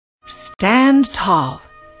Stand tall.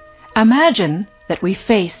 Imagine that we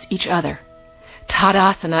face each other.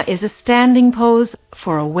 Tadasana is a standing pose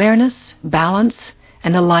for awareness, balance,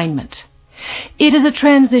 and alignment. It is a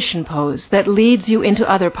transition pose that leads you into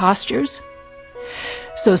other postures.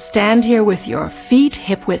 So stand here with your feet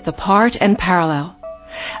hip-width apart and parallel.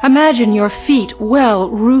 Imagine your feet well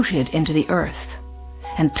rooted into the earth,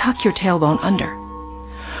 and tuck your tailbone under.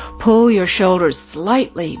 Pull your shoulders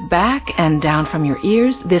slightly back and down from your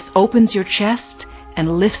ears. This opens your chest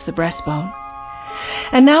and lifts the breastbone.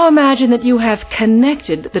 And now imagine that you have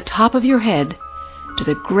connected the top of your head to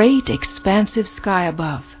the great expansive sky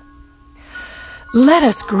above. Let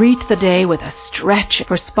us greet the day with a stretch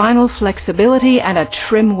for spinal flexibility and a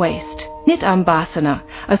trim waist. Nitambasana,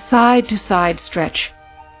 a side-to-side stretch.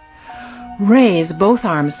 Raise both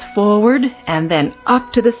arms forward and then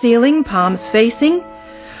up to the ceiling, palms facing,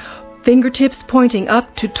 fingertips pointing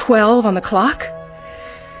up to 12 on the clock.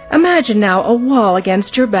 Imagine now a wall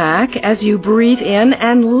against your back as you breathe in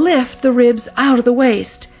and lift the ribs out of the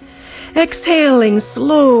waist. Exhaling,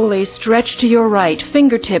 slowly stretch to your right.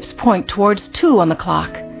 Fingertips point towards 2 on the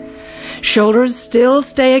clock. Shoulders still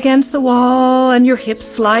stay against the wall and your hips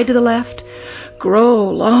slide to the left. Grow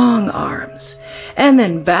long arms. And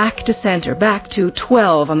then back to center, back to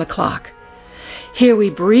 12 on the clock. Here we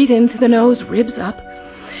breathe in through the nose, ribs up.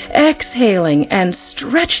 Exhaling and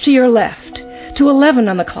stretch to your left to 11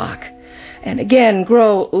 on the clock. And again,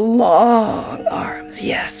 grow long arms.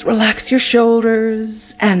 Yes, relax your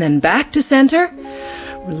shoulders. And then back to center.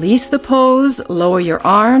 Release the pose, lower your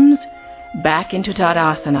arms, back into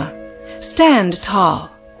Tadasana. Stand tall.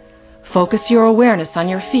 Focus your awareness on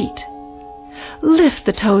your feet. Lift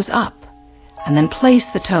the toes up, and then place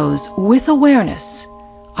the toes with awareness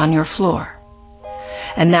on your floor.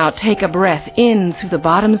 And now take a breath in through the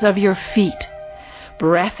bottoms of your feet.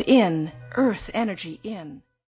 Breath in, earth energy in.